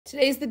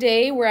Today's the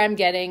day where I'm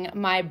getting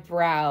my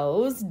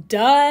brows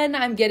done.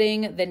 I'm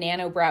getting the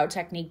nano brow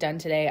technique done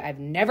today. I've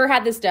never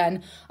had this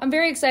done. I'm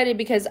very excited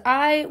because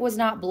I was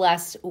not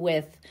blessed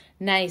with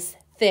nice,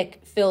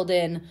 thick, filled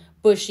in,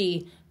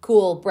 bushy,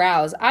 cool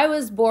brows. I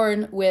was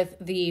born with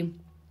the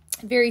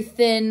very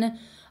thin,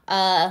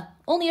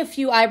 only a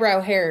few eyebrow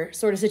hair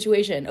sort of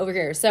situation over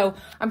here. So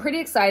I'm pretty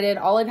excited.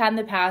 All I've had in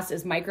the past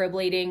is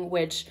microblading,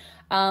 which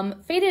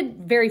faded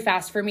very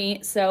fast for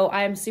me. So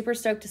I'm super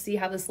stoked to see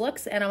how this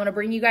looks, and I want to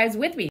bring you guys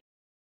with me.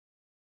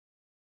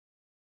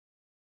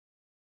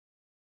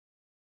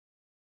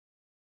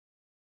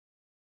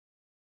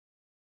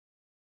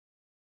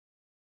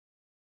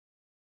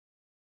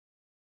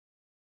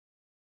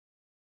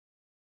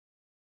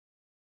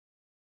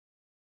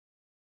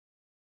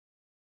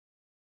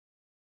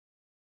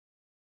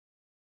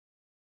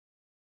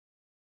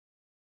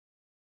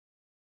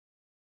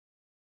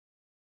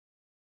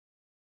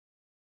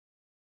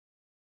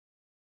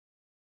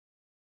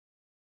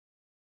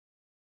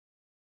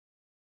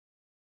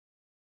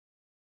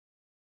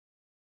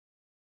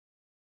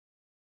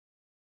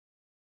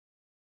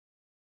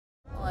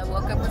 Well, I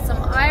woke up with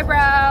some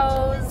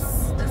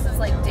eyebrows. This is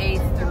like day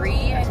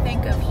 3, I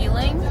think, of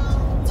healing.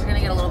 So we're gonna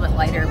get a little bit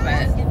lighter,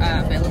 but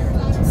they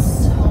look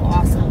so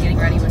awesome. Getting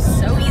ready was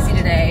so easy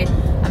today.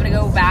 I'm gonna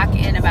go back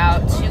in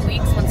about 2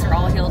 weeks once they're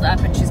all healed up,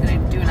 and she's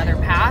gonna do another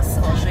pass.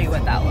 So I'll show you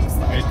what that looks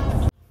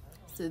like.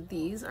 So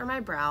these are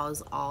my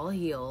brows all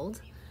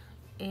healed,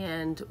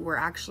 and we're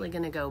actually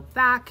gonna go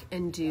back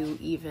and do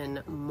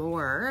even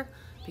more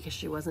because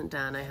she wasn't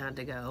done. I had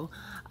to go.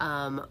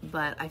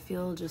 But I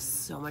feel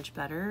just so much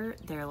better.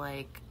 They're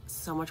like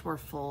so much more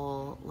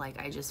full. Like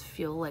I just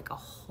feel like a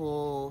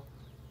whole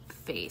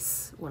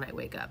face when I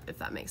wake up, if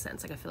that makes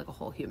sense. Like I feel like a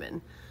whole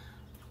human.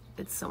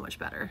 It's so much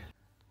better.